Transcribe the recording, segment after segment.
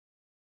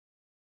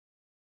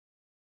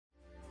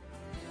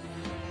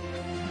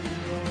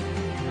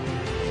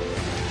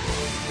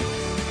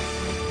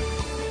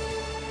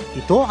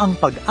Ito ang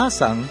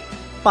Pag-asang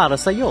para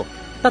sa iyo.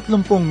 30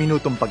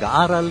 minutong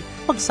pag-aaral,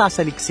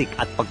 pagsasaliksik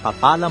at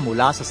pagpapala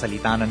mula sa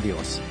salita ng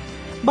Diyos.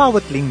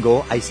 Bawat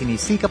linggo ay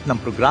sinisikap ng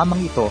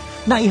programang ito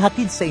na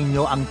ihatid sa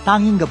inyo ang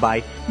tanging gabay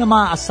na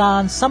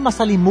maaasahan sa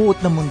masalimuot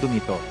na mundong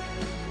ito,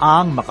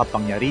 ang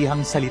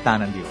makapangyarihang salita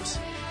ng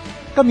Diyos.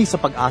 Kami sa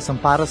Pag-asang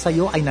para sa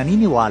iyo ay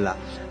naniniwala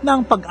na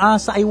ang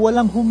pag-asa ay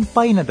walang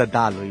humpay na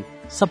dadaloy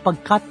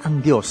sapagkat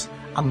ang Diyos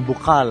ang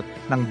bukal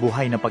ng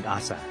buhay na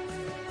pag-asa.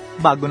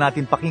 Bago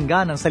natin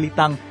pakinggan ang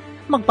salitang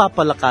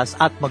magpapalakas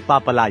at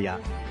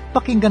magpapalaya,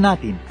 pakinggan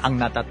natin ang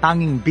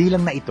natatanging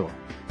bilang na ito.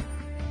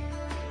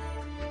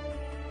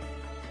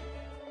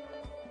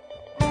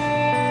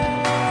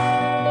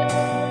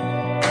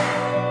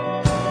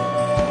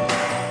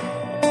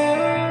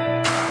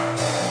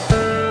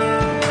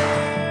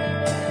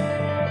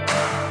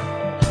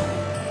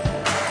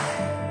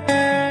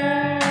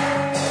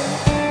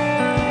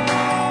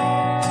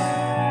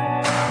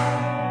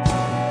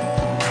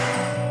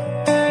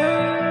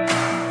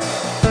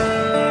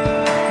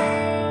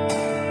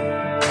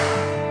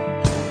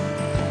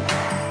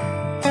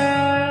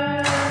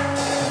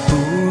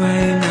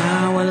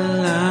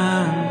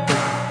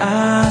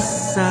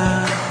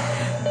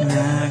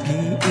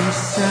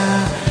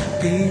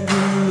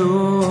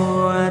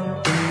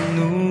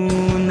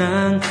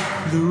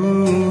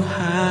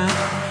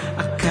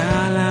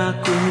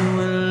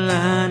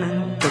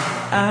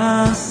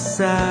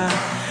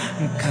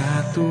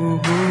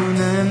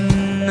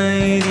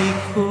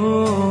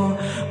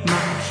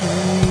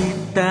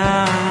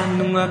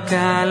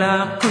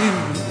 Akala ko'y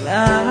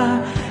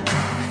wala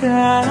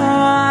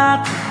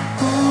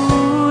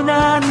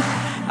katutunan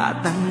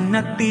at ang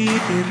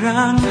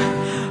natitirang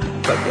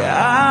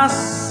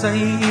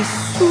pag-asa'y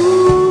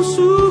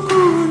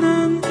isusuko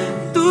ng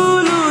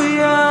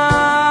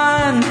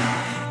tuluyan.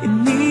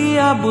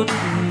 Iniabot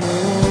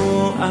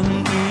mo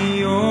ang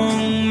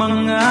iyong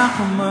mga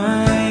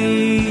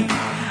kamay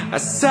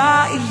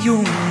sa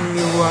iyong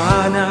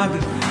liwanag.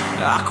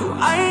 Ako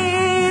ay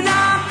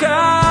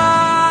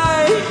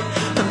nakay.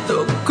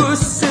 Handog ko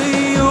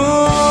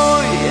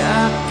sa'yo'y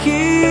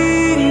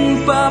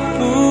aking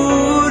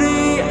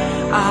papuri.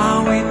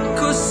 Awit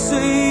ko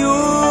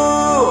sa'yo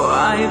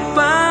ay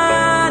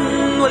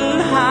panwalhati,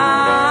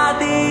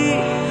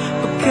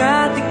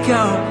 pagkat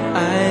ikaw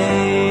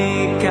ay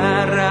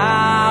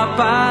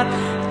karapat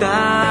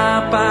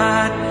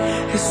dapat.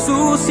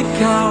 Jesus,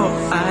 ikaw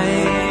ay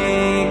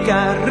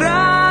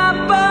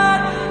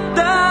karapat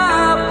dapat.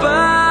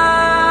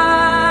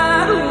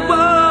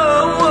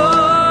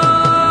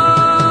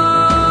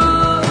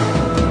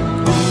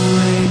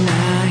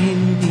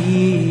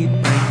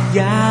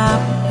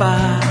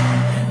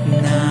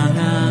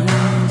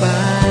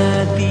 Nangangamba,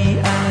 di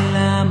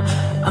alam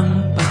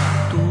ang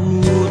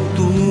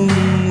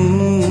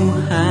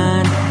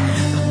patutunguhan.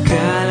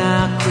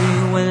 Akala ko'y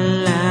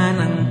wala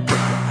ng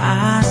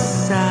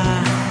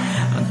pag-asa.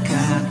 Ang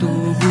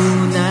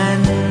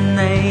katugunan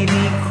ay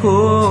di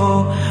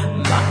ko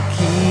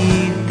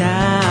makita.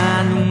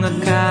 Nung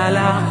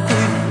akala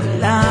ko'y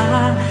wala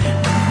ng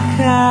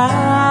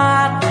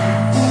katugunan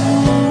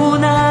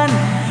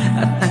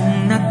at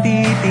ang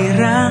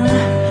natitirang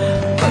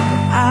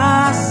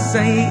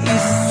pag-asa'y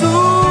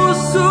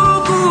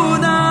isusuko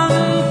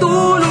ng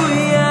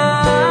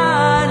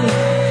tuluyan.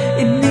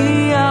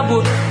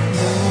 Iniabot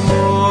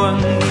mo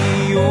ang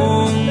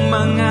iyong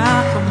mga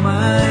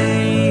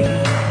kamay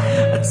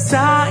at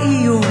sa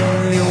iyong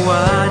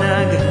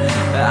liwanag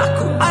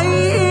ako ay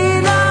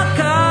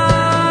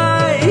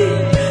inakay.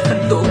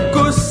 Handog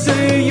ko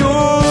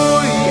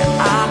sa'yo'y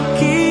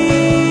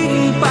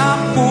aking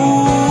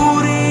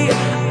papuri.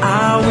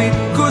 Awit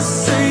ko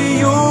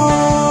sa'yo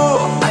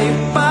ay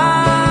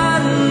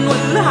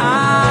panwalhati,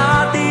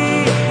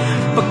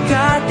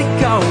 pagkat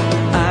ikaw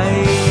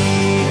ay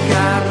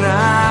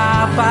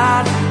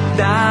karapat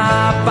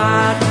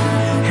dapat.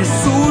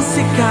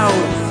 Jesus, ikaw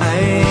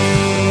ay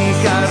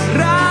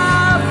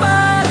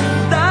karapat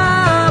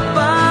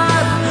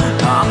dapat.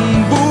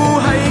 Ang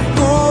buhay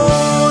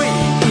ko'y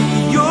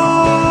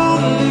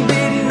iyong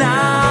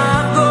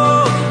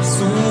binago,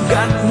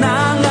 sugat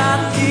ng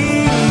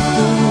aking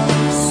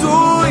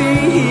puso'y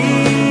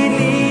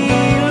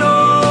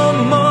hinilo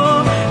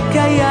mo,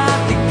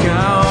 kaya't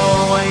ikaw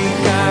ay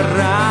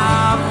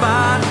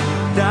karapat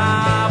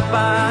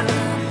dapat.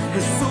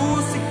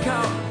 Jesus,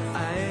 ikaw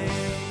ay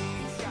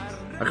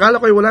karapat. Akala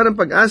ko'y wala ng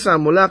pag-asa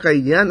mula kay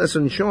Yan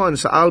Asuncion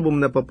sa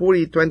album na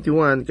Papuri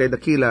 21 kay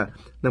Dakila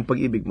ng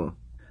Pag-ibig Mo.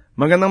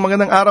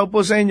 Magandang araw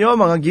po sa inyo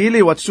mga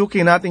giliw at suki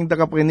nating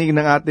tagapakinig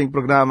ng ating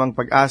programang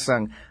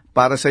Pag-asang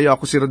para sa iyo.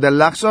 Ako si Rodel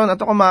Lacson at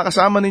ako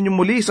makakasama ninyo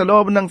muli sa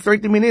loob ng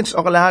 30 minutes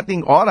o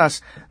kalahating oras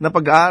na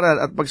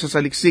pag-aaral at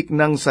pagsasaliksik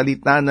ng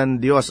salita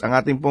ng Diyos. Ang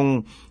ating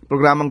pong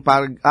programang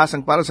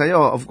Pag-asang para sa iyo,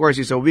 of course,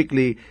 is a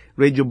weekly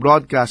radio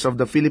broadcast of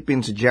the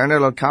Philippines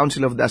General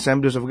Council of the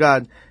Assemblies of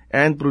God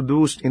and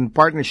produced in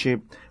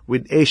partnership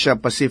with Asia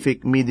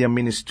Pacific Media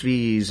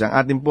Ministries. Ang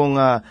ating pong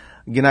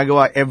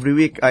ginagawa every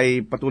week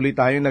ay patuloy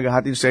tayong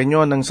naghahatid sa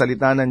inyo ng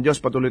salita ng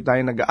Diyos, patuloy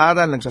tayong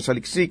nag-aaral,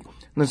 nagsasaliksik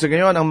Nang sa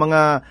gayon, ang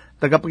mga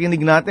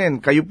tagapakinig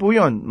natin, kayo po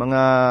yon,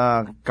 mga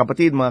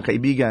kapatid, mga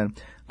kaibigan,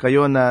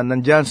 kayo na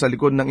nandyan sa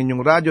likod ng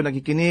inyong radyo,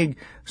 nakikinig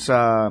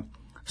sa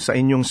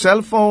inyong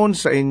cellphone,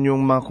 sa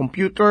inyong mga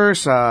computer,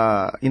 sa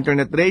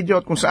internet radio,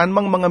 at kung saan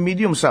mang mga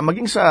medium,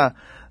 maging sa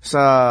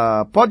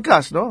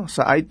podcast, no?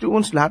 Sa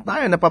iTunes, lahat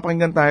tayo,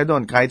 napapakinggan tayo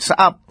doon. Kahit sa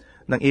app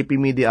ng AP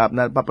Media app,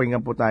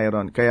 napapakinggan po tayo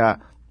doon. Kaya,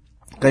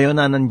 kayo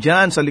na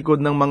nandyan sa likod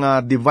ng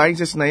mga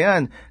devices na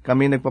yan,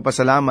 kami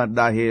nagpapasalamat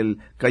dahil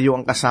kayo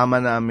ang kasama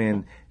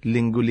namin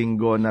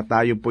linggo-linggo na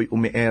tayo po'y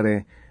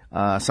umiere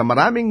sa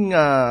maraming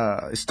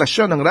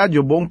istasyon ng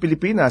radyo buong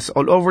Pilipinas.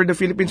 All over the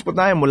Philippines po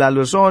tayo, mula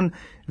Luzon,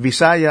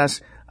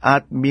 Visayas,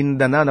 at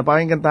Mindanao.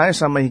 Napakinggan tayo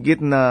sa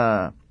mahigit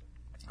na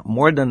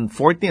more than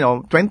 14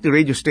 or 20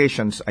 radio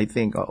stations, I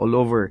think, all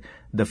over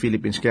the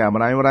Philippines. Kaya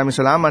maraming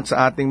salamat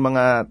sa ating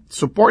mga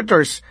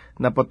supporters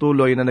na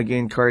patuloy na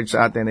nag-encourage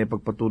sa atin ay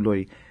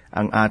pagpatuloy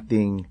ang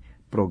ating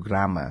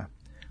programa.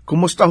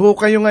 Kumusta ho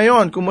kayo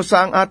ngayon?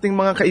 Kumusta ang ating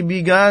mga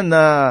kaibigan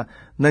na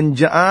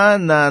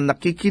nandiyan, na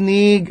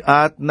nakikinig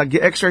at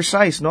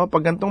nag-exercise, no?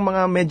 Pag gantong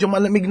mga medyo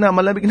malamig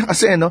na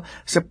kasi, no?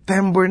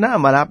 September na,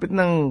 malapit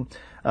ng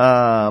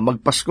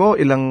magpasko,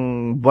 ilang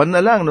buwan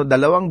na lang, no?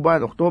 2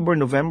 buwan, October,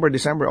 November,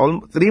 December,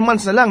 3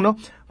 months na lang, no?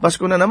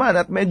 Pasko na naman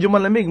at medyo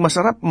malamig,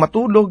 masarap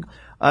matulog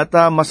at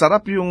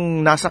masarap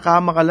yung nasa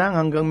kama ka lang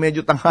hanggang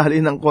medyo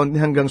tanghali ng konti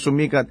hanggang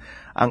sumikat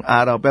ang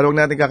araw. Pero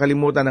huwag natin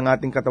kakalimutan ang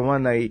ating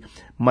katawan ay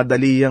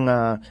madali yung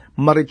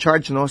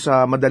ma-recharge, no?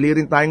 Sa madali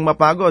rin tayong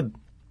mapagod.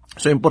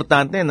 So,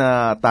 importante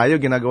na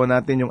tayo, ginagawa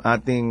natin yung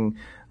ating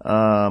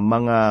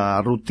mga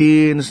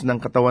routines ng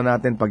katawan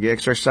natin,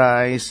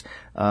 pag-exercise,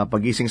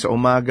 pagising sa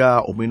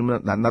umaga,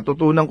 uminom na.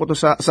 Natutunan ko to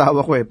sa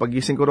asawa ko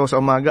pagising ko raw sa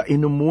umaga,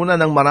 inom muna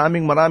ng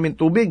maraming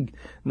tubig,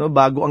 no,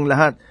 bago ang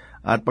lahat.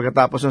 At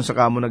pagkatapos nun,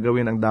 saka mo na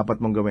gawin ang dapat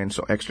mong gawin.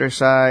 So,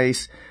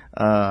 exercise,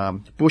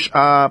 push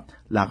up,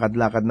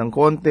 lakad-lakad ng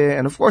konti,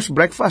 and of course,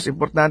 breakfast.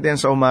 Importante yan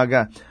sa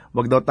umaga.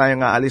 Huwag daw tayong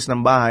aalis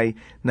ng bahay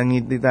nang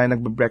hindi tayo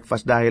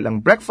nagbe-breakfast dahil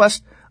ang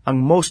breakfast ang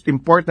most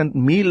important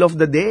meal of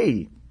the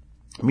day.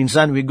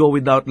 Minsan we go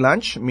without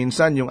lunch,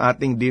 minsan yung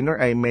ating dinner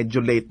ay medyo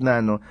late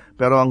na, no?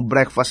 Pero ang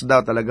breakfast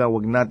daw talaga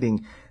wag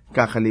nating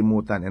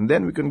kakalimutan. And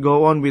then we can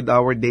go on with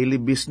our daily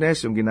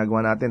business, yung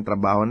ginagawa natin,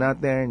 trabaho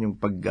natin, yung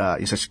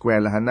isa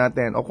eskwelahan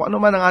natin, o kung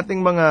ano man ang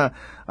ating mga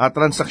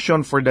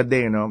transaction for the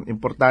day, no?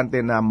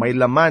 Importante na may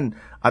laman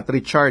at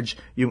recharge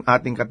yung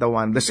ating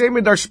katawan. The same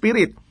with our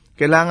spirit.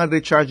 Kailangan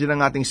recharge din ang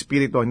ating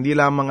spirito. Hindi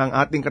lamang ang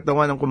ating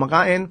katawan ang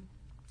kumakain,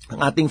 ang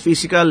ating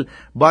physical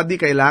body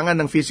kailangan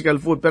ng physical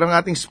food, pero ang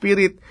ating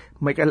spirit,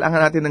 may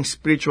kailangan natin ng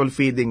spiritual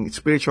feeding,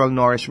 spiritual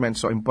nourishment.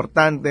 So,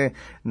 importante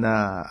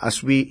na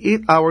as we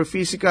eat our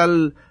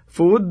physical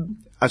food,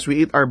 as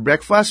we eat our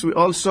breakfast, we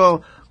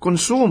also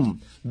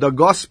consume the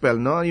gospel,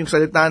 no? Yung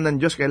salita ng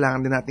Diyos,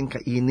 kailangan din natin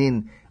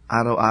kainin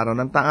araw-araw.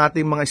 Nang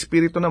ating mga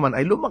espiritu naman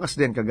ay lumakas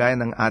din kagaya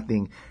ng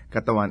ating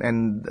katawan.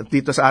 And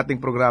dito sa ating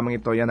programang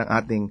ito, yan ang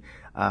ating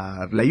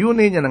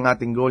layunin, yan ang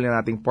ating goal, yan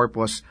ang ating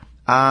purpose,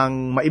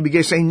 ang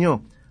maibigay sa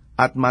inyo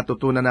at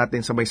matutunan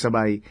natin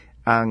sabay-sabay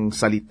ang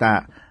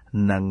salita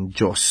ng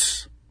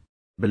Diyos.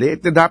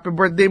 Belated happy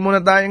birthday muna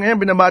tayo ngayon.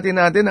 Binabati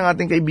natin ang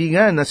ating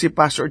kaibigan na si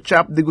Pastor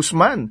Chap de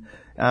Guzman.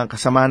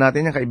 Kasama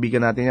natin yan,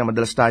 kaibigan natin yan.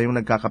 Madalas tayong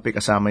nagkakape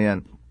kasama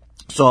yan.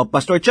 So,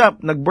 Pastor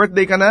Chap,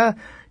 nag-birthday ka na,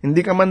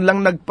 hindi ka man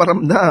lang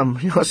nagparamdam.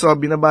 So,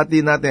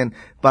 binabati natin,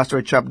 Pastor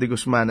Chap de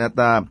Guzman. At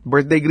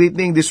birthday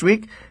greeting this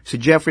week, si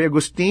Jeffrey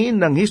Agustin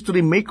ng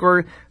History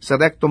Maker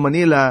sa Recto,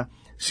 Manila,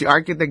 si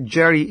Architect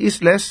Jerry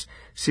Isles,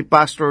 si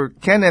Pastor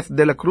Kenneth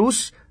de la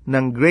Cruz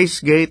ng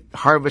Grace Gate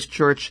Harvest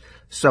Church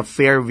sa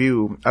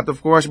Fairview. At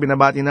of course,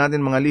 binabati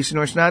natin mga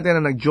listeners natin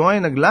na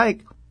nag-join,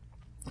 nag-like,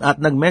 at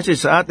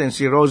nag-message sa atin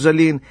si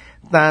Rosaline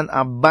Tan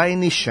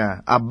Abain siya,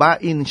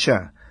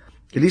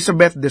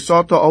 Elizabeth De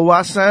Soto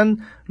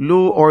Awasan,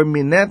 Lou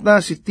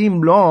Ormineta, si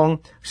Tim Long,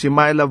 si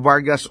Myla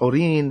Vargas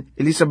Orin,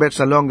 Elizabeth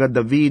Salonga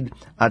David,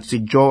 at si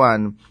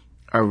Joan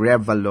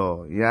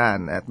Arevalo.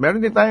 Yan. At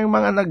meron din tayong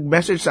mga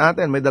nag-message sa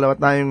atin. May 2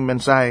 tayong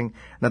mensaheng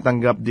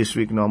natanggap this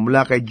week, no?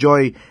 Mula kay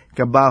Joy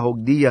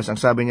Cabahog Diaz.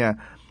 Ang sabi niya,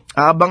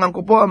 aabangan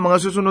ko po ang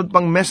mga susunod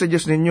pang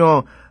messages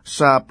ninyo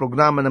sa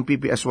programa ng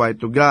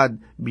PPSY. To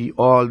God be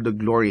all the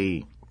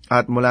glory.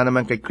 At mula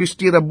naman kay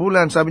Christy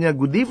Rabulan, sabi niya,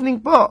 good evening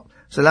po.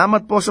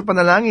 Salamat po sa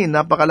panalangin.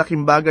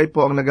 Napakalaking bagay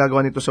po ang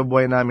nagagawa nito sa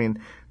buhay namin.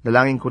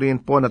 Dalangin ko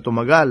rin po na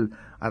tumagal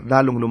at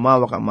lalong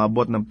lumawak ang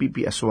maabot ng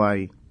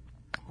PPSY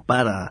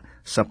para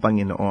sa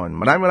Panginoon.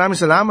 Maraming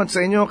salamat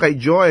sa inyo, kay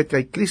Joy,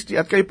 kay Christy,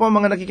 at kayo po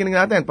mga nakikinig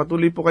natin.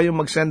 Patuloy po kayong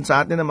mag-send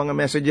sa atin ng mga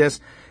messages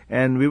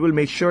and we will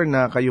make sure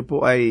na kayo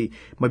po ay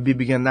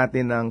mabibigyan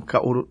natin ng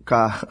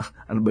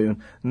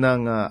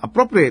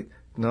appropriate,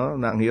 no?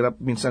 Na ang hirap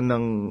minsan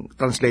ng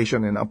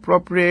translation,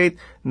 appropriate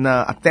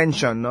na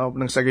attention, no?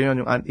 Nang sa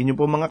ganyan yung inyo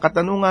po mga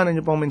katanungan,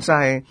 inyo pong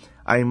mensahe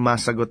ay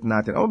masagot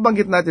natin o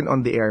banggit natin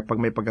on the air pag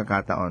may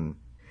pagkakataon.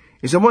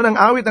 Isa mo ng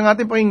awit ang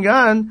ating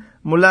pakinggan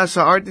mula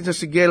sa artist na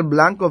si Gail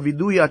Blanco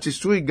Viduya at si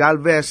Sui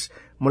Galvez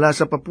mula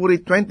sa Papuri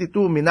 22,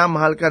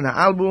 minamahal ka na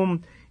album,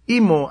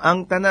 Imo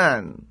ang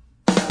Tanan.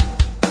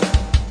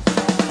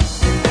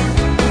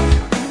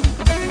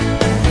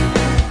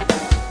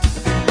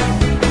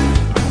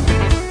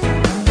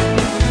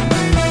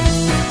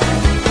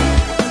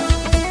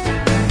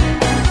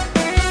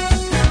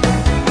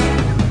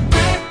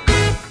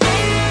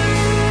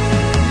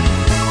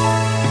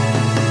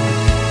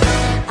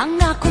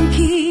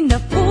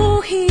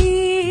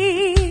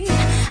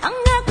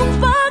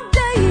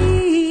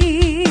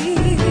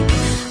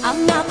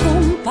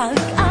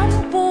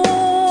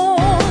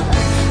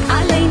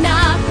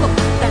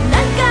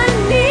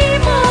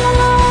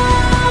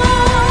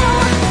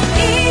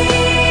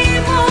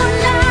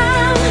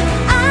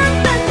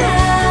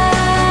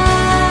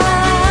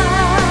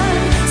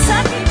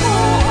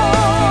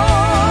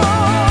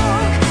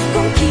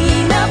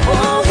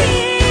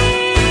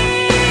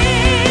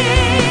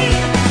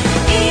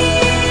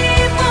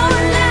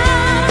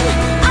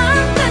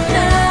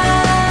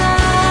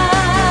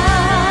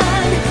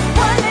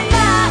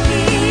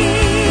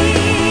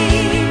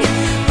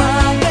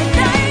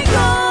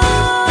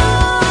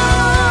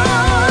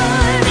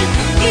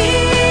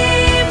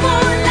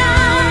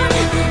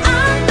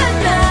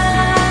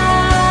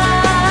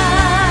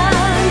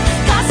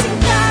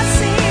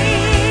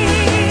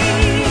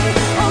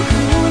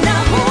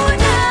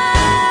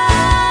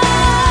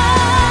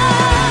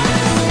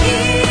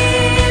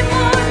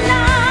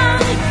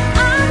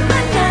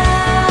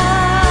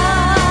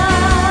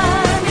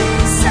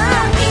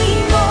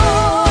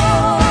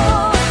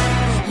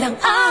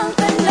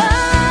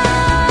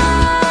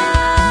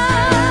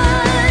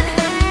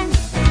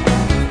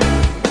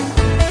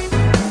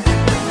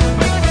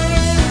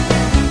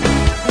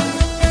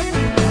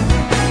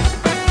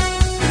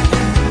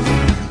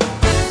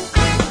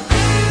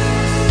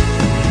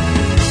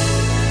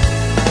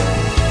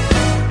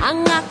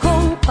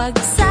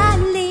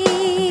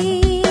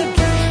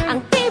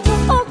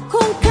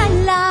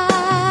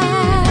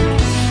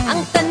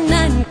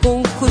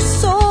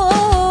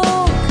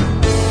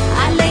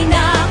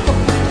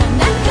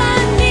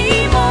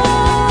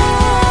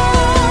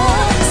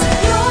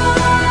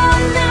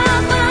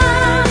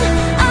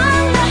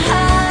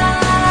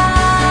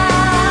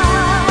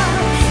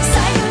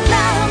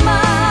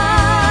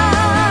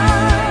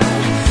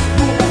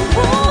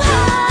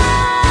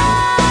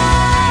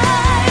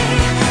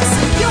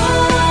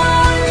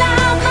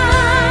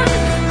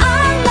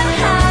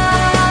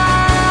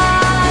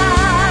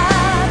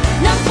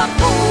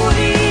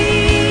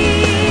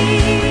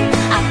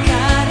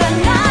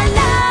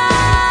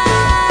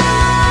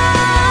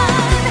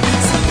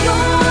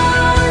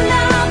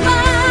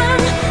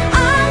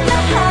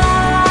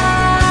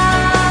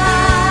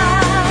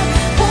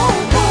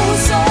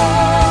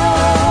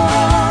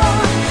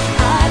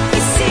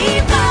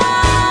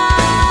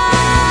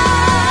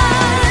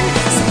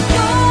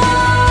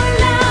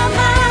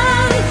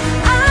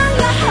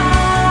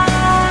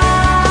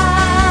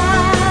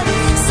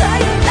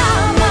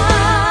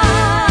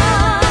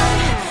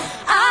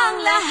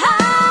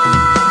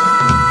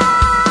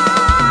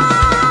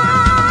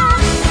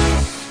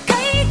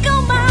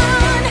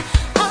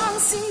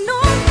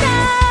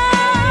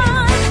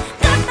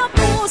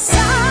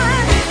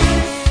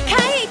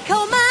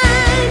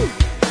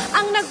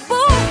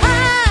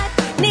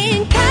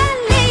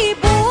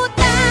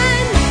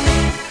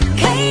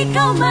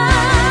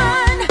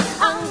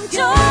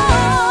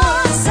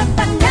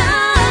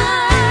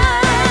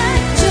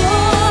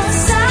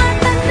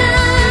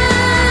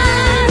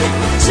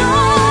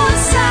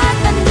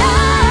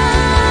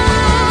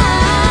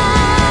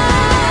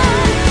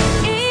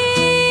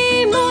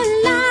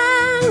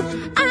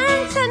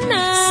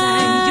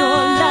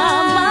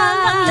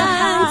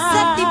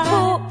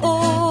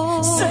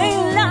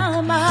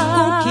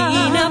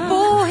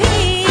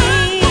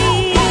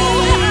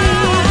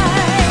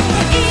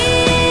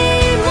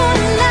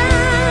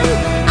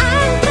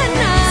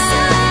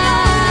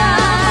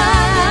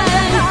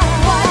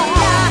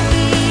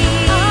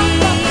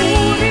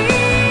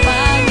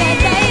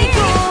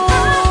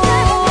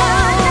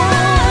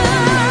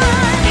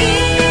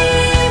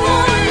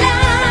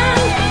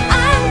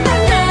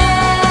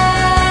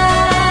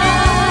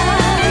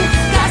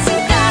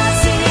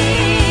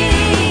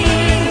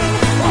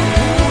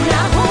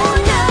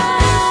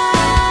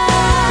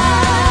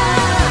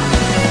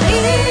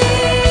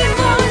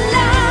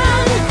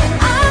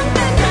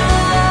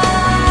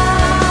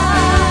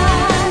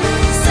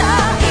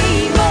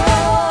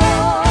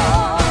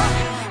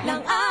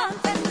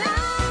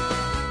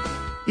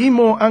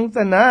 mo ang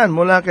tanan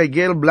mula kay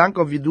Gail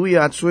Blanco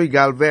Viduya at Sui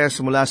Galvez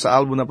mula sa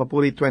album na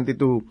Papuri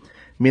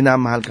 22,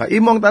 Minamahal Ka.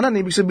 Imo ang tanan,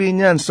 ibig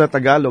sabihin yan sa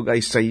Tagalog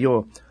ay sa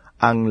iyo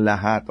ang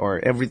lahat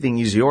or everything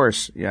is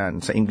yours.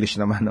 Yan, sa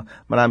English naman. No?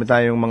 Marami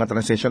tayong mga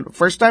translation.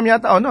 First time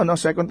yata,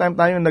 second time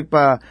tayong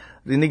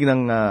nagparinig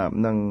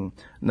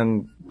ng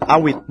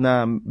awit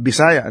na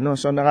Bisaya. No?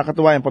 So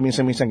nakakatuwa yan,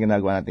 paminsan-minsan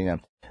ginagawa natin yan.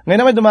 Ngayon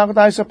naman, dumako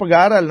tayo sa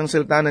pag-aaral ng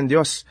salita ng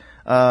Diyos.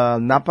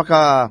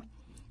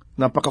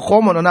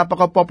 Napaka-common o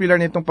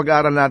napaka-popular nitong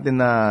pag-aaral natin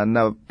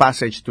na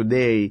passage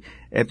today.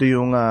 Ito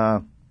yung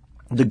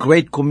the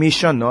Great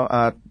Commission, no?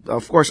 At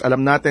of course,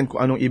 alam natin kung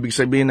anong ibig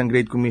sabihin ng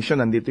Great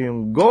Commission. Nandito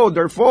yung go,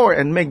 therefore,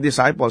 and make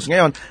disciples.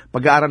 Ngayon,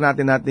 pag-aaral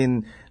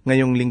natin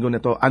ngayong linggo na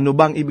to, ano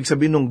bang ibig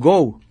sabihin ng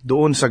go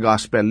doon sa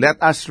gospel?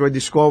 Let us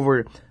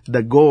rediscover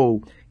the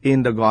go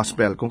in the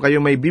gospel. Kung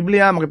kayo may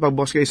Biblia,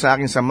 makipag-box kayo sa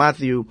akin sa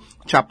Matthew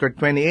chapter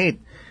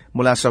 28,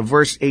 mula sa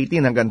verse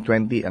 18 hanggang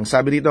 20. Ang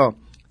sabi dito,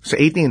 sa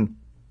 18,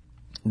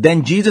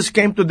 Then Jesus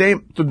came to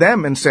them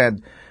and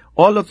said,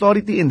 All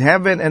authority in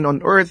heaven and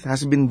on earth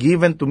has been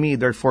given to me.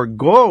 Therefore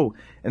go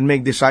and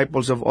make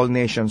disciples of all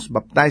nations,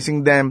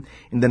 baptizing them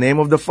in the name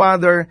of the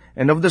Father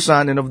and of the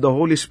Son and of the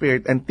Holy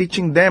Spirit, and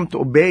teaching them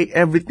to obey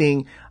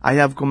everything I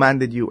have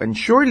commanded you. And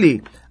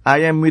surely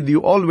I am with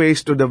you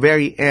always to the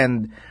very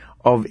end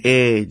of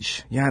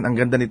age. Yan, ang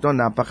ganda nito,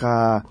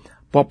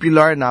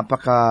 napaka-popular,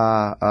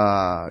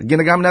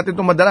 ginagamit natin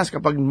itong madalas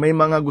kapag may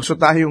mga gusto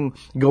tayong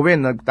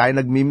gawin, tayo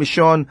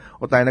nagmi-mission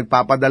o tayo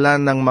nagpapadala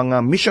ng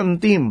mga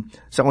mission team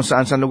sa kung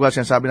saan lugar.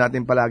 Sinasabi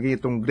natin palagi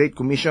itong Great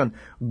Commission,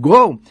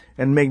 go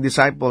and make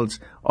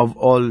disciples of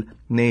all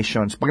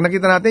nations. Pag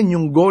nakita natin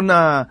yung go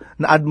na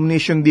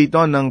admonition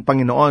dito ng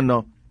Panginoon,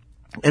 no?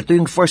 Ito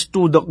yung first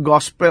two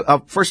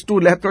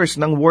letters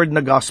ng word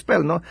na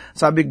gospel, no?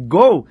 Sabi,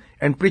 go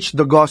and preach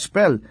the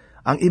gospel.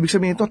 Ang ibig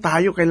sabihin nito,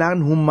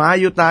 kailangan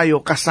humayo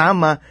tayo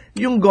kasama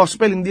yung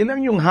gospel. Hindi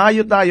lang yung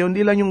hayo tayo,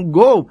 hindi lang yung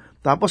go.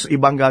 Tapos,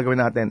 ibang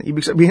gagawin natin. Ibig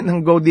sabihin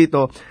ng go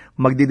dito,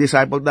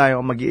 magdi-disciple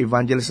tayo,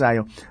 mag-i-evangelize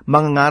tayo,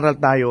 mangangaral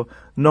tayo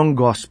ng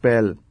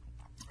gospel.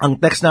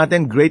 Ang text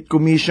natin, Great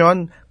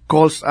Commission,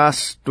 calls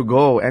us to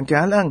go. And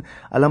kaya lang,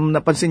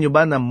 napansin nyo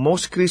ba na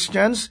most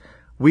Christians,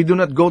 we do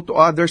not go to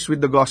others with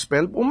the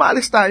gospel.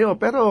 Umalis tayo,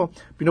 pero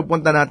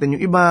pinupunta natin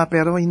yung iba,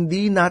 pero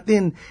hindi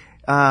natin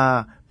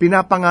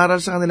pinapangaral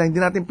sa kanila,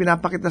 hindi natin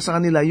pinapakita sa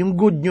kanila yung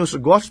good news.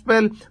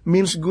 Gospel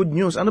means good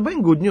news. Ano ba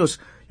yung good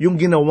news? Yung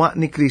ginawa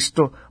ni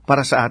Kristo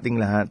para sa ating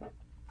lahat.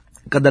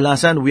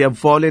 Kadalasan, we have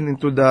fallen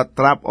into the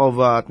trap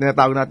of,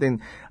 tinatawag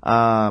natin,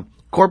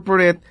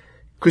 corporate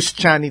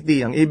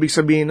Christianity. Ang ibig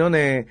sabihin nun,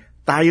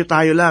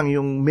 tayo-tayo lang,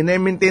 yung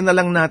minemaintain na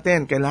lang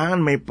natin. Kailangan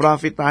may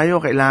profit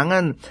tayo,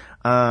 kailangan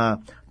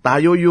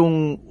tayo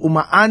yung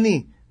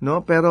umaani,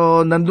 no?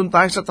 Pero nandun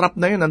tayo sa trap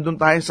na yun, nandun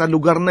tayo sa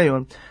lugar na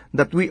yun,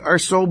 that we are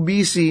so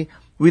busy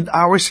with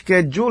our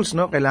schedules,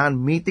 no? Kailangan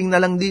meeting na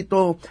lang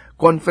dito,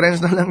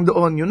 conference na lang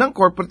doon. Yun ang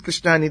corporate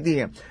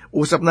Christianity.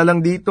 Usap na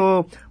lang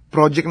dito,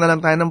 project na lang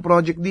tayo ng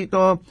project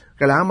dito.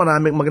 Kailangan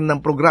maraming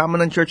magandang programa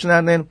ng church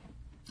natin.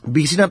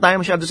 Busy na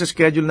tayo masyado sa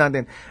schedule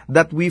natin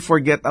that we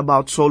forget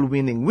about soul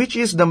winning, which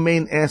is the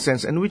main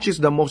essence and which is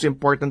the most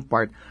important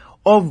part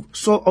of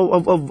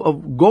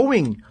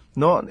going,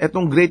 no?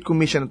 Etong Great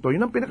Commission to,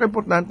 yun ang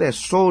pinaka-importante,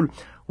 soul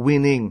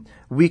winning.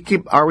 We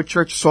keep our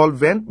church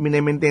solvent,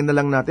 minemaintain na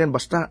lang natin,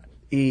 basta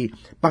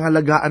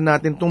pangalagaan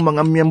natin tong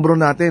mga miyembro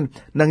natin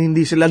nang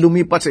hindi sila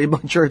lumipat sa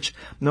ibang church,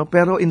 no?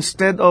 Pero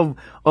instead of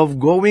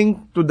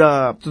going to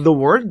the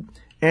world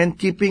and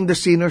keeping the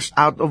sinners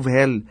out of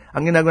hell,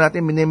 ang ginagawa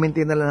natin,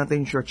 minemaintain na lang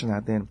natin yung church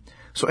natin.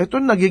 So ito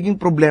nagiging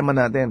problema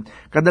natin.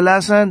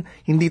 Kadalasan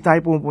hindi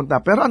tayo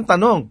pumupunta. Pero ang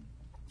tanong,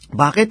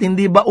 bakit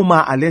hindi ba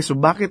umaalis? So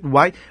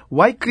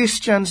why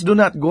Christians do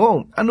not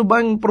go? Ano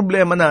ba yung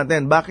problema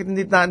natin? Bakit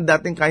hindi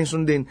dating kayang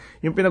sundin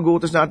yung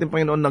pinag-uutos na ating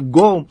Panginoon na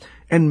go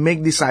and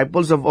make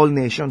disciples of all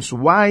nations?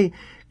 Why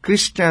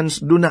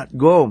Christians do not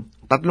go?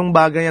 Tatlong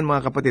bagay yan,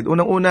 mga kapatid.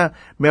 Unang-una,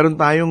 meron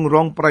tayong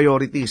wrong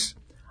priorities.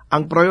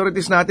 Ang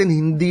priorities natin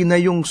hindi na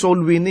yung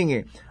soul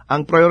winning .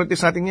 Ang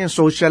priorities natin ngayon,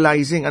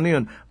 socializing. Ano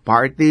yun?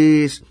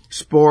 Parties,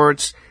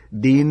 sports,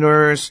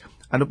 dinners,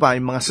 ano pa,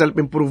 yung mga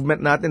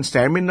self-improvement natin,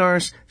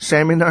 seminars.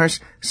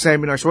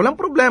 Walang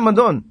problema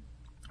doon.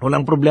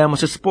 Walang problema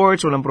sa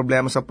sports, walang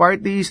problema sa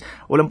parties,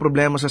 walang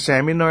problema sa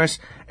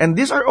seminars. And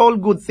these are all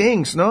good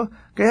things, no?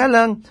 Kaya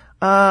lang,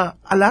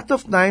 a lot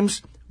of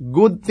times,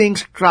 good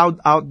things crowd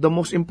out the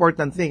most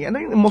important thing. Ano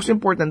yung most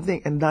important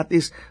thing? And that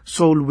is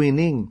soul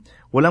winning.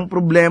 Walang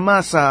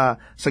problema sa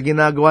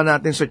ginagawa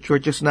natin sa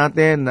churches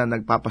natin na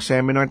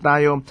nagpapaseminar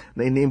tayo,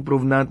 na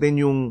ini-improve natin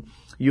yung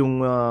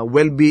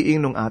well-being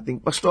ng ating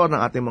pastor, ng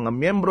ating mga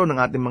miyembro, ng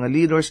ating mga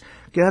leaders.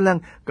 Kaya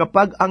lang,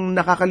 kapag ang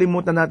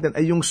nakakalimutan natin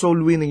ay yung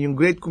soul winning, yung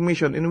Great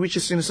Commission, in which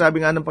is sinasabi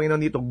nga ng Panginoon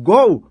dito,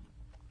 go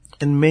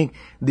and make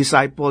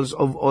disciples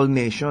of all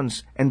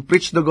nations and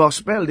preach the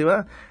gospel, di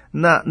ba?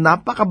 Na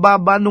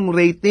napakababa nung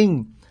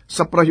rating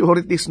sa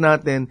priorities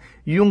natin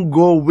yung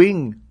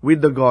going with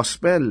the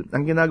gospel.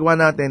 Ang ginagawa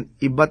natin,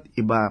 iba't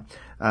iba.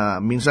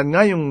 Minsan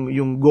nga yung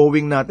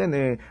going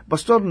natin,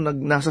 Pastor,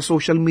 nasa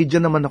social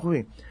media naman ako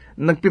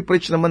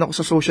Nagpipreach naman ako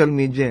sa social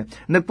media.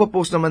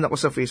 Nagpo-post naman ako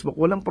sa Facebook.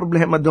 Walang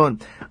problema doon.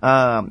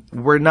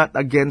 We're not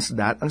against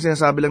that. Ang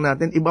sinasabi lang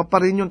natin, iba pa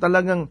rin yung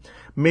talagang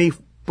may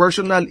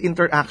personal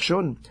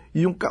interaction.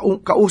 Yung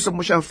kausap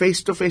mo siya,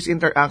 face-to-face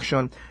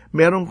interaction,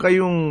 meron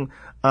kayong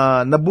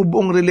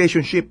nabubuong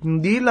relationship,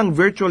 hindi lang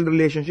virtual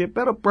relationship,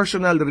 pero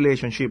personal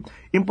relationship.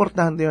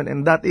 Importante yun,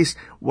 and that is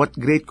what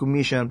Great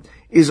Commission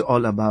is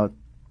all about.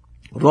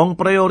 Wrong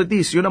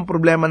priorities, yun ang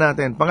problema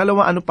natin.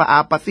 Pangalawa,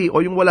 apathy,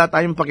 o yung wala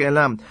tayong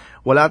pakialam.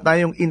 Wala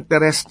tayong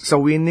interest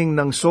sa winning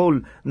ng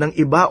soul ng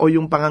iba o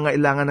yung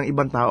pangangailangan ng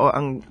ibang tao.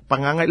 Ang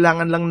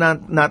pangangailangan lang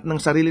natin ng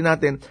sarili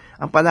natin,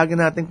 ang palagi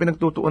nating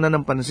pinagtutuunan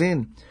ng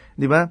pansin.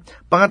 Di ba?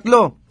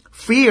 Pangatlo,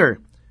 fear.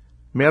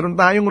 Meron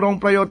tayong wrong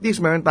priorities,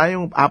 meron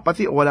tayong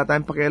apathy o wala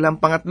tayong pakialam.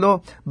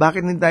 Pangatlo,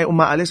 bakit hindi tayo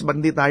umaalis? Bakit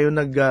hindi tayo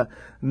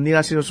hindi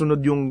na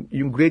sinusunod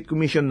yung Great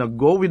Commission na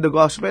go with the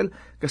gospel?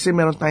 Kasi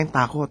meron tayong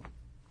takot.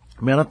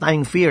 Meron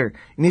tayong fear.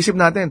 Inisip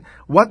natin,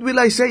 what will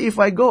I say if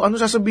I go? Ano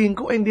sasabihin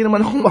ko? Hindi naman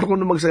ako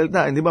marunong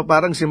magsalita. Hindi ba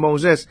parang si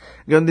Moses?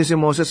 Ganon din si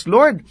Moses,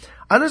 Lord,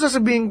 ano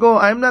sasabihin ko?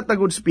 I'm not a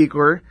good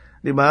speaker.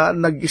 Di ba?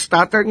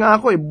 Nag-stutter nga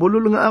ako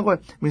bulol nga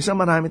ako Minsan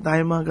marami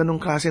tayong mga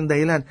ganong klaseng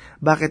dahilan.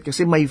 Bakit?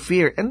 Kasi may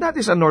fear. And that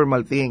is a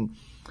normal thing.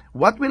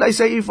 What will I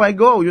say if I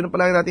go? Yun ang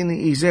palagi natin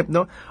iniisip,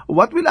 no?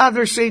 What will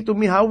others say to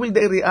me? How will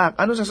they react?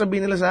 Ano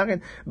sasabihin nila sa akin?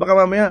 Baka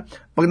mamaya,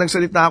 pag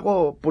nagsalita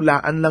ako,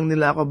 pulaan lang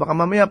nila ako. Baka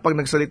mamaya, pag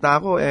nagsalita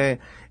ako,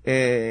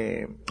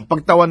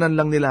 pagtawanan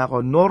lang nila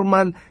ako.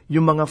 Normal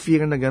yung mga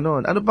fear na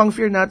ganon. Ano pang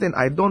fear natin?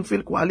 I don't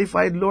feel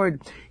qualified, Lord.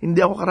 Hindi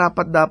ako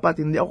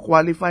karapat-dapat. Hindi ako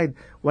qualified.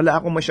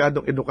 Wala akong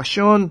masyadong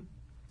edukasyon.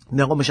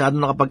 Hindi ako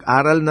masyadong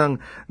nakapag-aral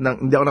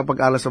hindi ako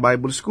nakapag-aral sa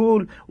Bible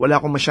School. Wala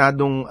akong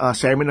masyadong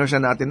seminars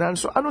na natin.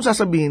 So, anong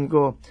sasabihin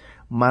ko?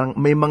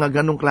 May mga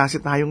ganong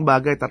klase tayong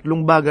bagay, 3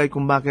 bagay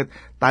kung bakit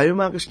tayo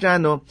mga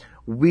Kristiyano,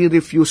 we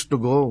refuse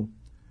to go.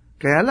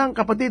 Kaya lang,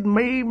 kapatid,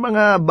 may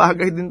mga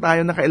bagay din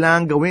tayo na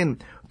kailangan gawin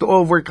to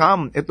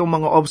overcome itong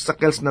mga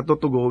obstacles na to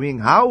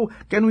going. How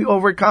can we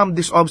overcome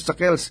these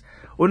obstacles?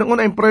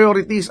 Unang-una yung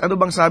priorities. Ano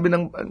bang sabi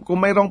kung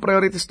mayroong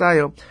priorities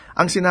tayo,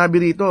 ang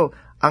sinabi rito,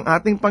 ang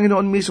ating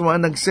Panginoon mismo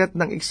ang nag-set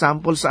ng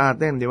example sa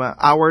atin, di ba?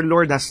 Our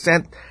Lord has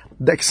set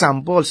the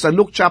example. Sa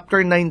Luke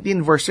chapter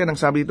 19 verse 10, ang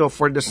sabi dito,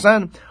 for the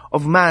Son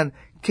of Man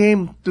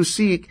came to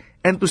seek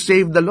and to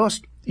save the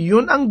lost.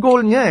 Yun ang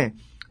goal niya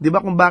Di ba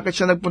kung bakit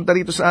siya nagpunta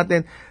rito sa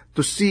atin?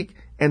 To seek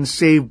and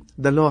save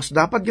the lost.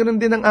 Dapat ganoon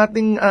din ang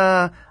ating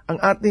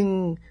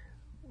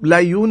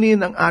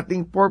layunin, ang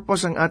ating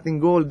purpose, ang ating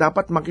goal.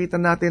 Dapat makita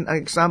natin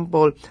ang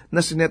example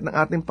na sinet ng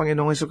ating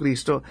Panginoong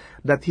Jesucristo,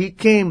 that He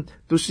came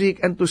to seek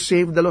and to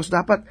save the lost.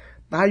 Dapat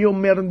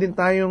meron din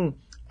tayong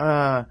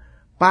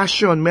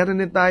passion,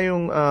 meron din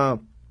tayong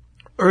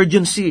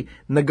urgency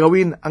na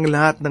gawin ang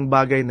lahat ng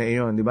bagay na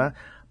iyon, di ba?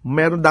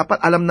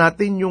 Dapat alam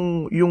natin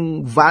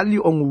yung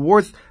value, ang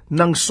worth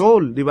ng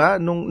soul, di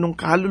ba? Nung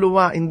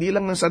kaluluwa, hindi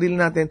lang ng sarili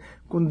natin,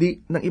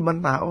 kundi ng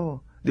ibang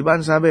tao. Di ba?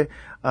 Ang sabi,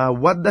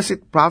 what does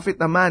it profit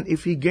a man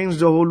if he gains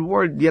the whole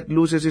world yet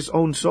loses his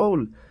own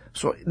soul?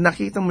 So,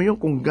 nakita mo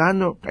yun kung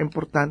gaano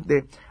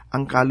kaimportante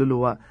ang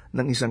kaluluwa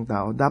ng isang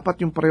tao.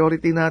 Dapat yung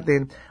priority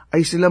natin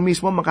ay sila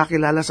mismo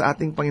makakilala sa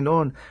ating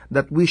Panginoon,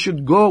 that we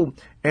should go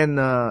and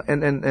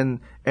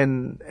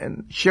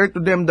share to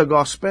them the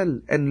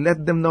gospel and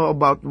let them know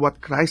about what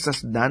Christ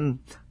has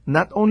done,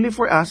 not only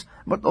for us,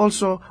 but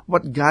also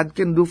what God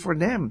can do for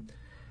them.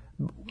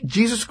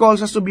 Jesus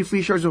calls us to be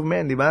fishers of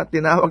men, di ba?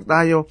 Tinawag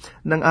tayo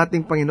ng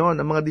ating Panginoon.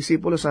 Ang mga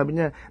disipulo, sabi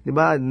niya, di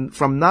ba?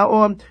 From now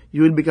on,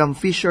 you will become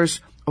fishers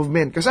of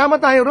men.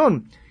 Kasama tayo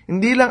ron.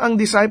 Hindi lang ang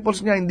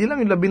disciples niya, hindi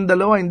lang yung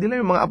 12, hindi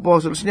lang yung mga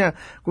apostles niya,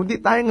 kundi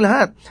tayong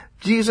lahat.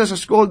 Jesus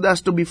has called us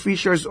to be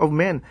fishers of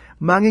men.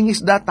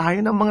 Mangingisda tayo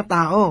ng mga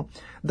tao.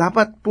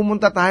 Dapat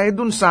pumunta tayo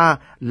dun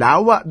sa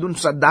lawa, dun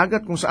sa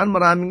dagat, kung saan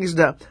maraming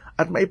isda,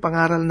 at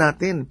maipangaral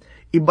natin.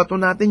 Ibato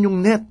natin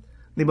yung net.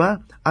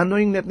 Diba? Ano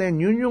yung net na yun?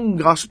 Yun yung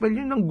gospel,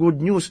 yun yung good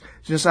news.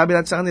 Sinasabi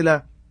natin sa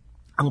kanila,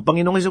 ang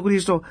Panginoong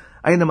Jesucristo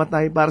ay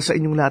namatay para sa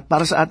inyong lahat,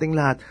 para sa ating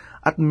lahat.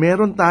 At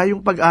meron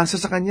tayong pag-asa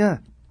sa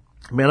Kanya.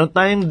 Meron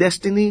tayong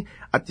destiny,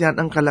 at yan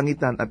ang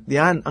kalangitan, at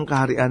yan ang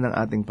kaharian ng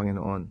ating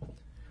Panginoon.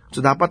 So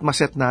dapat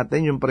maset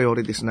natin yung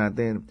priorities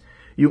natin.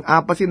 Yung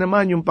apathy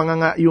naman, yung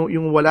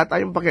wala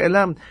tayong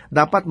pakialam,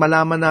 dapat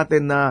malaman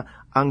natin na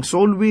ang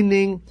soul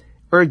winning,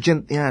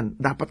 urgent yan.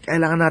 Dapat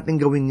kailangan natin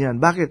gawin yan.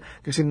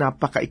 Bakit? Kasi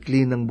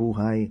napakaikli ng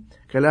buhay.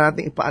 Kailangan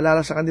natin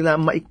ipaalala sa kanila,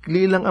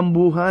 maikli lang ang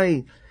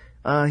buhay.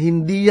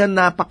 Hindi yan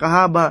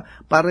napakahaba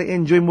para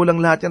enjoy mo lang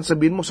lahat yan.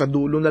 Sabihin mo, sa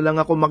dulo na lang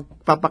ako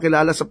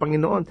magpapakilala sa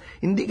Panginoon.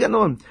 Hindi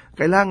ganon.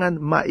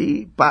 Kailangan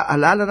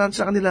maipaalala natin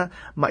sa kanila,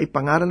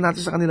 maipangaral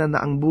natin sa kanila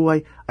na ang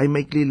buhay ay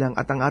maikli lang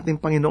at ang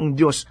ating Panginoong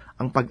Diyos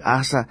ang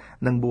pag-asa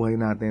ng buhay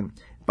natin.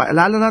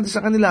 Paalala natin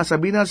sa kanila,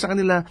 sabihin natin sa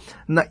kanila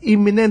na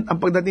imminent ang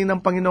pagdating ng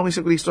Panginoong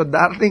Jesucristo.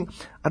 Darating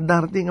at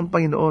darating ang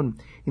Panginoon.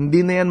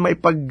 Hindi na yan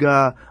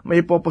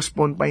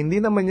maipopospone pa. Hindi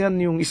naman yan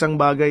yung isang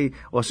bagay,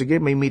 sige,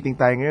 may meeting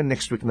tayo ngayon,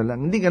 next week na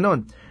lang. Hindi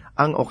ganon.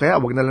 o kaya,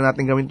 wag na lang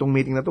natin gawin tong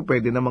meeting na to,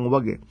 pwede namang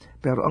wag eh.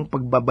 Pero ang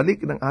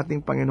pagbabalik ng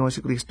ating Panginoon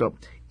si Kristo,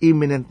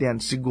 imminent yan,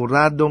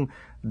 siguradong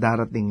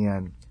darating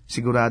yan.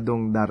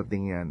 Siguradong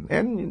darating yan.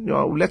 And,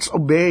 let's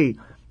obey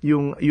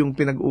yung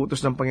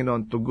pinag-uutos ng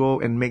Panginoon to go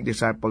and make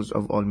disciples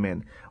of all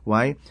men.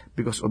 Why?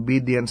 Because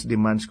obedience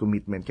demands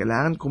commitment.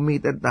 Kailangan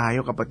committed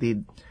tayo,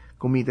 kapatid.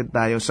 Committed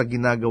tayo sa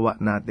ginagawa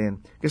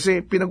natin.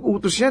 Kasi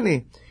pinag-utos yan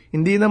eh.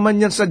 Hindi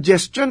naman yan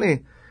suggestion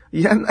eh.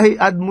 Yan ay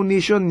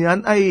admonition,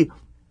 yan ay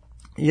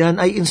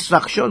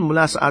instruction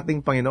mula sa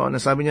ating Panginoon.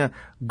 Sabi niya,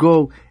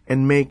 go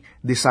and make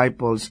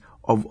disciples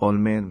of all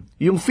men.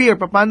 Yung fear,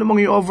 paano mong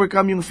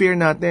i-overcome yung fear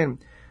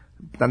natin?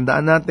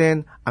 Tandaan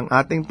natin, ang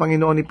ating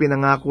Panginoon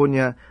ipinangako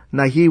niya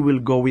na He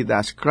will go with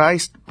us.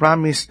 Christ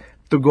promised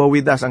to go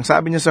with us. Ang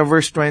sabi niya sa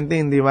verse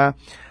 20, di ba?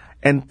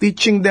 And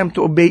teaching them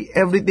to obey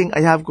everything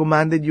I have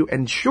commanded you,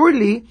 and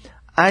surely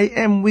I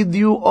am with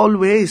you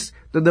always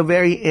to the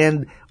very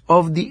end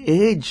of the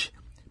age.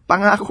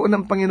 Pangako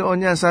ng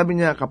Panginoon niya, sabi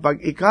niya,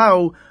 kapag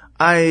ikaw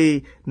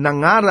ay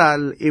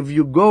nangaral, if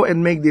you go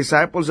and make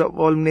disciples of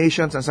all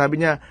nations, ang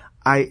sabi niya,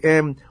 I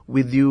am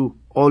with you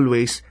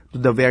always to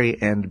the very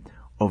end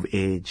of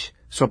age.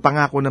 So,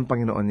 pangako ng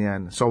Panginoon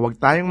yan. So, wag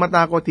tayong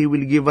matakot. He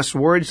will give us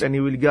words and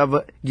He will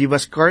give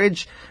us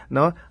courage,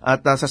 no?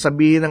 At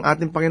sasabihin ng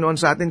ating Panginoon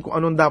sa atin kung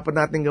anong dapat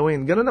natin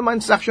gawin. Ganun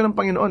naman instruction ng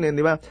Panginoon,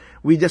 di ba?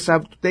 We just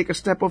have to take a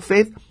step of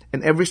faith,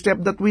 and every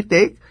step that we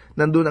take,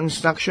 nandun ang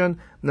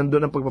instruction,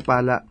 nandun ang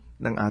pagpapala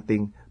ng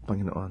ating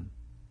Panginoon.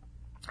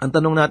 Ang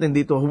tanong natin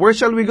dito, where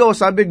shall we go?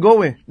 Sabi,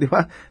 go eh. Di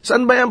ba?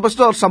 Saan ba yan,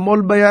 pastor? Sa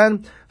mall ba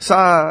yan?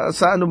 Sa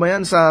ano ba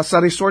yan? Sa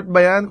resort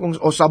ba yan?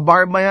 O sa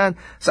bar ba yan?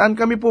 Saan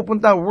kami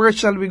pupunta? Where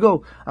shall we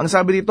go? Ang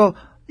sabi dito,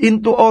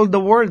 into all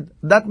the world.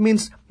 That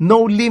means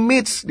no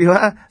limits. Di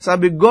ba?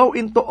 Sabi, go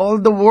into all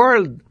the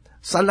world.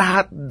 Sa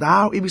lahat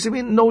daw. Ibig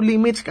sabihin, no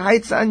limits.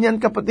 Kahit saan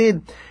yan,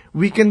 kapatid.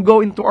 We can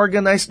go into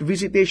organized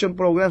visitation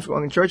programs. Kung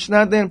ang church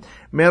natin,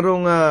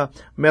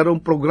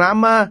 merong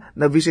programa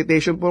na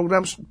visitation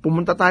programs,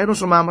 pumunta tayo ron,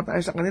 sumama tayo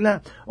sa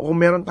kanila. O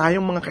kung meron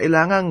tayong mga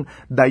kailangang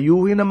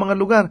dayuhin ng mga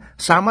lugar,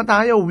 sama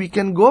tayo, we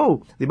can go.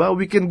 Diba?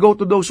 We can go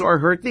to those who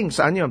are hurting.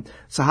 Saan yun?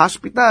 Sa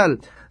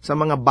hospital, sa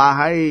mga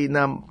bahay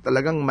na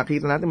talagang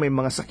makita natin may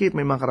mga sakit,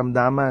 may mga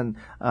karamdaman.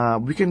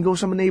 We can go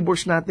sa mga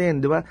neighbors natin.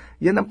 Diba?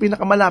 Yan ang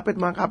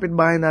pinakamalapit, mga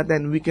kapitbahay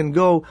natin. We can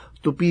go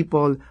to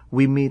people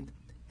we meet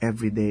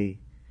every day.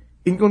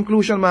 In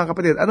conclusion, mga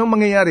kapatid, anong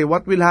mangyayari?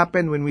 What will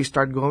happen when we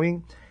start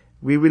going?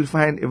 We will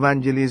find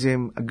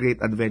evangelism a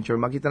great adventure.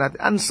 Makita natin,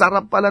 ang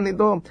sarap pala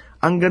nito.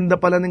 Ang ganda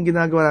pala ng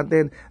ginagawa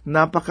natin.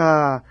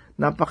 Napaka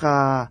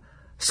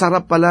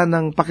sarap pala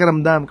ng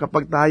pakiramdam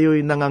kapag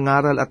tayo'y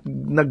nangangaral at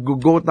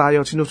nag-go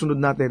tayo,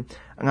 sinusunod natin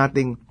ang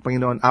ating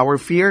Panginoon. Our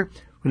fear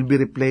will be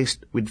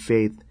replaced with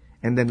faith,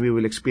 and then we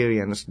will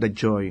experience the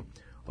joy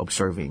of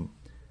serving.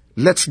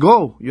 Let's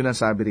go! Yun ang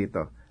sabi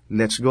dito.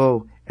 Let's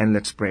go and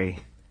let's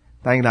pray.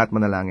 Tayong lahat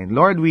manalangin.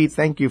 Lord, we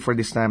thank you for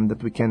this time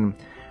that we can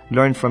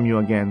learn from you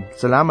again.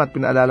 Salamat,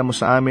 pinaalala mo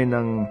sa amin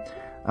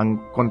ang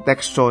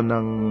konteksto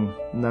ng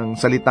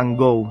salitang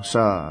go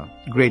sa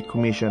Great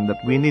Commission,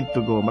 that we need to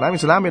go. Maraming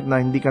salamat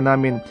na hindi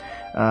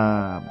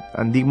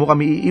mo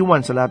kami iiwan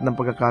sa lahat ng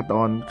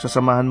pagkakataon.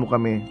 Sasamahan mo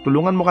kami.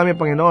 Tulungan mo kami,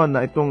 Panginoon,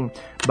 na itong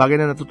bagay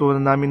na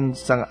natutunan namin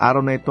sa araw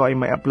na ito ay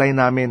may apply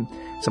namin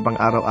sa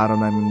pang-araw-araw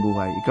namin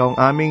buhay. Ikaw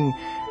ang aming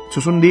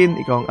susundin,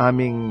 ikaw ang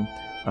aming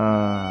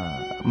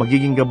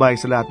magiging gabay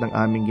sa lahat ng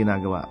aming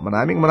ginagawa.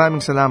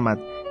 Maraming salamat.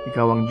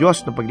 Ikaw ang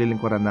Diyos na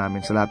paglilingkuran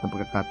namin sa lahat ng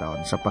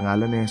pagkakataon. Sa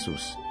pangalan ni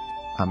Jesus.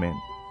 Amen.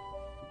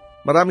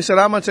 Maraming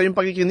salamat sa iyong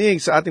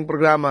pakikinig sa ating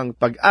programang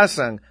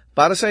Pag-asang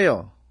para sa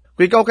iyo.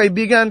 Kung ikaw,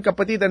 kaibigan,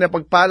 kapatid na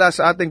pagpala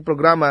sa ating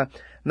programa,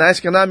 nais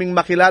ka naming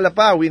makilala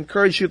pa, we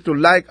encourage you to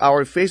like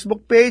our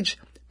Facebook page,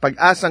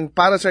 Pag-asang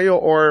para sa iyo,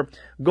 or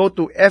go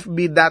to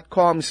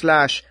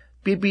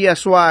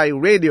fb.com/ppsy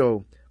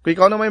radio. Kung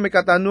ikaw naman may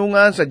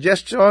katanungan,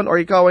 suggestion, or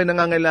ikaw ay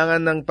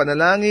nangangailangan ng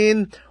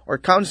panalangin or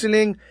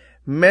counseling,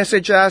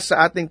 message us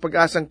sa ating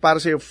Pag-asang para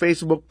sa iyo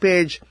Facebook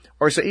page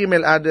or sa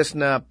email address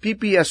na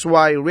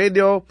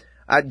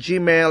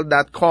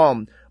ppsyradio@gmail.com.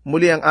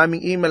 Muli ang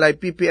aming email ay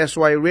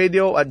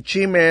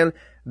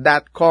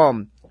ppsyradio@gmail.com.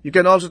 You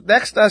can also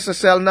text us sa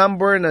cell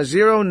number na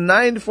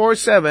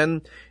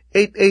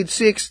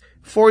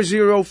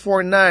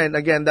 0947-886-4049.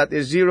 Again, that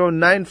is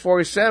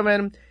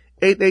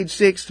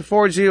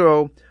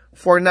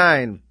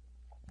 0947-886-4049.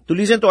 To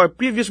listen to our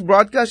previous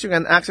broadcast, you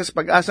can access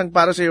Pag-asang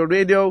para sa iyo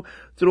radio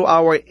through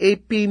our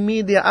AP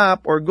Media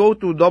app or go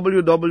to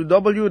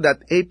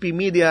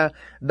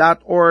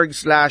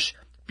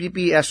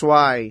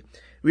www.apmedia.org/ppsy.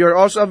 We are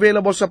also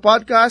available sa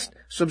podcast.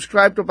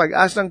 Subscribe to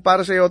Pag-asang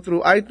para sa iyo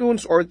through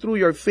iTunes or through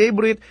your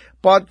favorite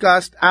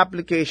podcast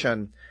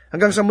application.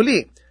 Hanggang sa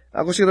muli,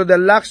 ako si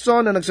Rodel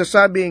Lacson na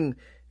nagsasabing,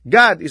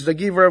 God is the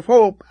giver of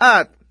hope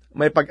at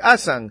may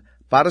pag-asang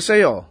para sa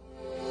iyo.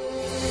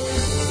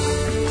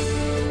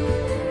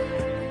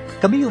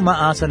 Kami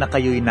umaasa na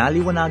kayo'y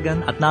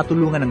naliwanagan at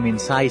natulungan ng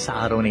mensahe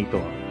sa araw na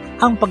ito.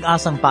 Ang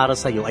Pag-asang para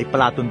sa iyo ay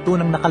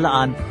palatuntunang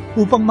nakalaan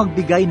upang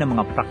magbigay ng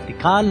mga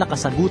praktikal na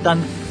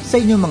kasagutan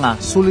sa inyong mga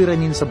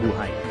suliranin sa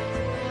buhay.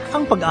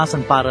 Ang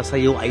Pag-asang para sa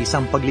iyo ay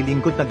isang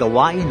paglilingkod na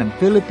gawain ng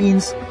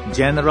Philippines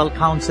General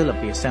Council of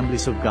the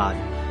Assemblies of God.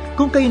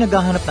 Kung kayo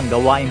naghahanap ng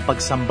gawaing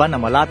pagsamba na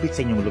malapit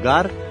sa inyong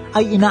lugar,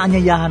 ay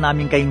inaanyayahan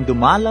namin kayong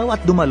dumalaw at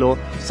dumalo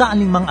sa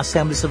anumang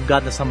Assemblies of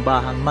God na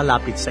sambahang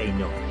malapit sa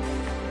inyo.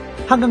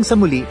 Hanggang sa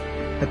muli,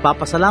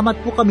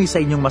 nagpapasalamat po kami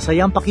sa inyong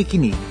masayang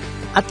pakikinig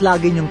at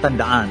lagi niyong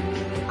tandaan,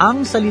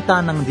 ang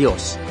salita ng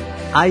Diyos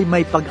ay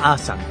may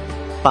pag-asang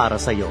para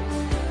sa iyo.